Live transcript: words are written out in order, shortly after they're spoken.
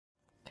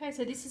Okay,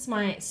 so this is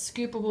my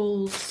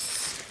Scoopable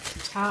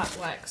Tart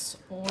Wax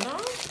order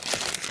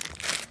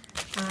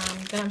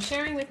that I'm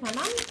sharing with my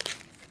mum.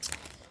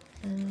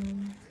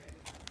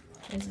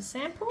 There's a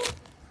sample,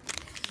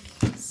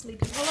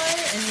 Sleepy Hollow,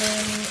 and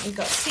then we've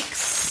got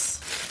six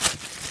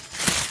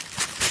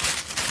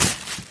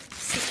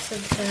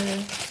of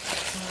the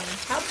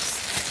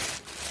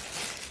tubs.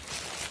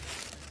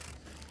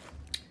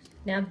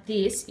 Now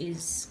this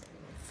is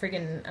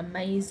friggin'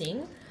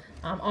 amazing.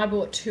 I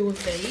bought 2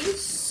 of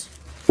these.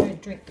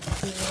 Don't drink the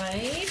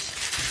Kool-aid.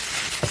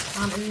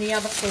 And the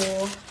other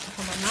 4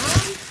 for my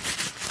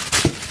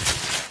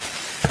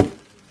mum.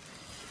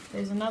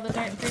 There's another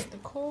don't drink the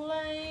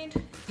Kool-aid.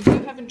 If you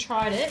haven't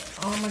tried it,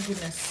 oh my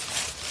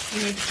goodness,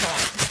 you need to try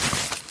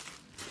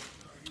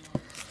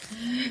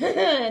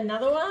it.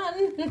 Another one.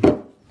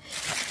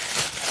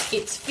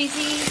 It's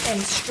fizzy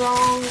and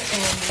strong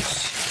and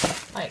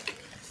like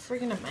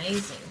friggin'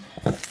 amazing.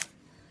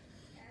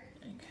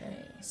 Okay,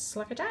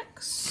 Slugger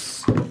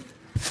Jacks.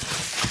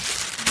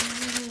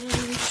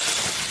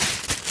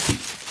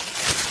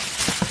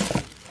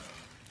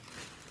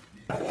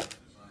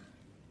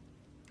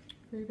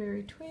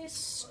 Rhu-berry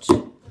Twist.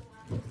 And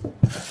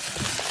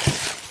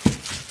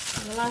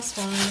the last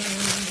one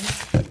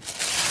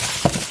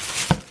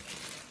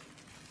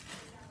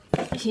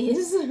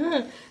is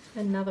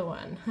another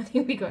one. I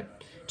think we got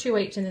 2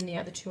 each and then the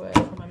other 2 are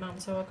for my mum,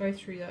 so I'll go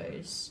through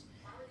those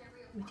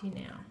with you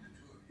now.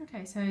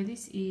 Okay, so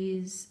this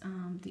is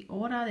the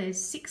order.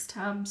 There's 6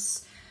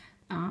 tubs,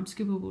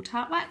 Scoopable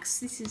Tart Wax.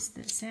 This is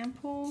the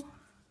sample,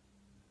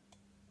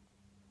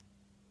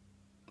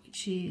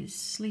 which is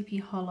Sleepy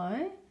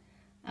Hollow,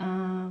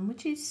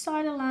 which is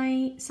cider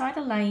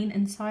lane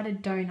and cider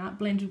donut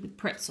blended with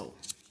pretzel.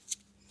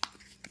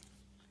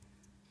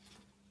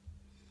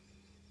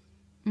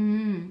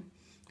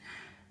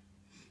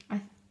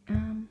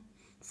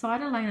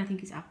 Cider lane I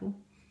think is apple.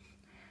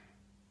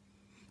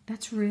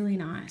 That's really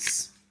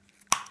nice.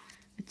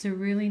 It's a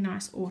really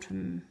nice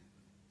autumn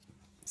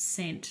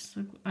scent.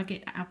 So I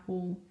get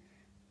apple,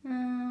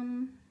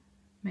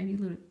 maybe a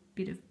little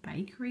bit of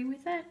bakery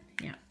with it.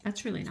 Yeah,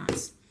 that's really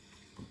nice.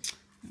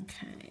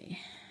 Okay,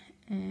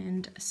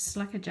 and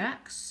Slugger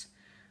Jacks,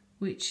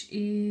 which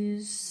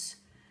is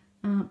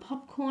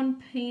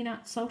popcorn,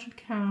 peanut, salted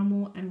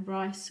caramel, and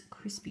rice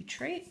crispy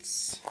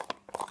treats.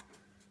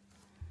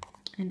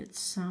 And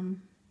it's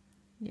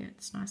yeah,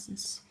 it's nice and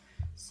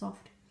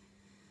soft.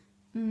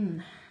 I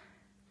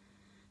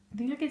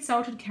think I get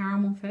salted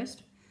caramel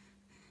first.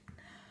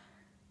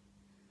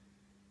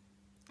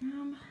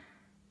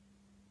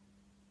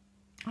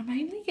 I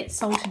mainly get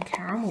salted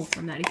caramel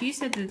from that. If you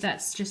said that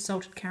that's just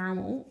salted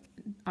caramel,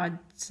 I'd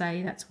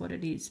say that's what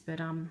it is.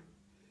 But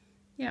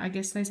yeah, I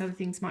guess those other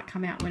things might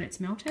come out when it's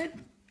melted.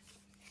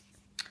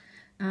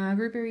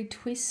 Rhu-berry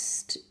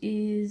Twist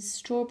is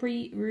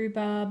strawberry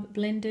rhubarb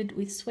blended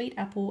with sweet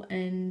apple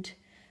and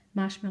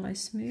marshmallow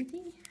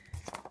smoothie.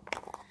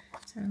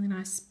 It's a really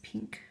nice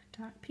pink,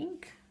 dark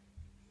pink.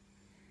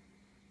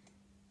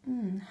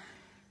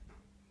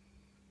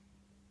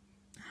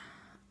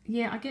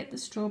 Yeah, I get the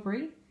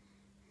strawberry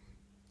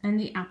and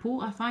the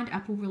apple. I find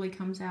apple really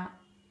comes out.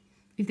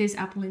 If there's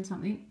apple in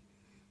something,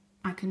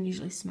 I can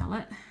usually smell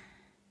it.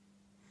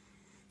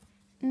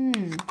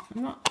 I'm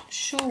not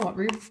sure what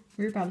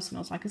rhubarb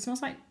smells like. It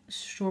smells like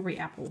strawberry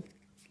apple.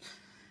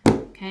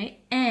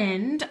 Okay,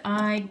 and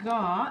I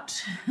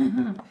got,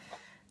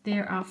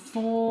 there are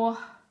 4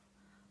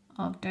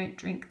 of Don't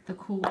Drink the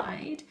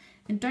Kool-aid.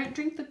 And Don't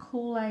Drink the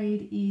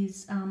Kool-aid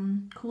is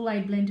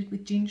Kool-aid blended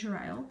with ginger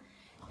ale.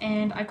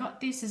 And I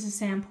got this as a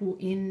sample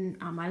in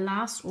my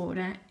last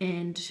order,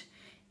 and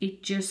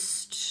it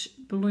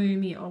just blew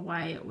me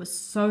away. It was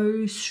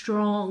so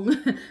strong,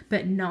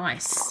 but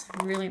nice,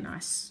 really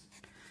nice.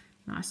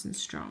 Nice and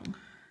strong.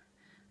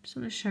 Just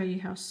want to show you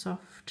how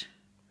soft.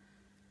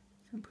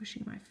 So I'm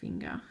pushing my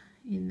finger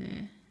in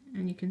there,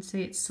 and you can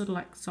see it's sort of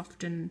like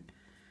soft and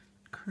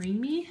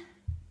creamy.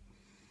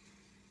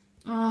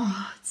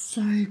 Oh, it's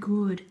so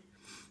good.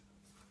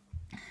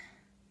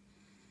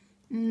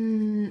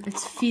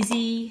 It's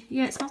fizzy.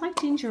 Yeah, it smells like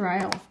ginger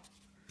ale.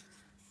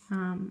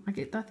 I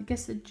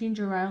guess the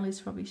ginger ale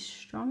is probably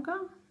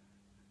stronger.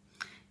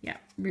 Yeah,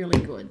 really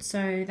good.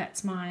 So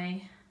that's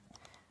my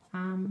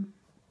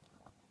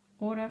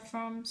order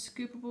from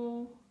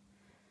Scoopable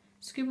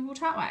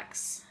Tart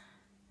Wax.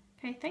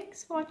 Okay,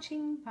 thanks for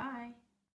watching. Bye.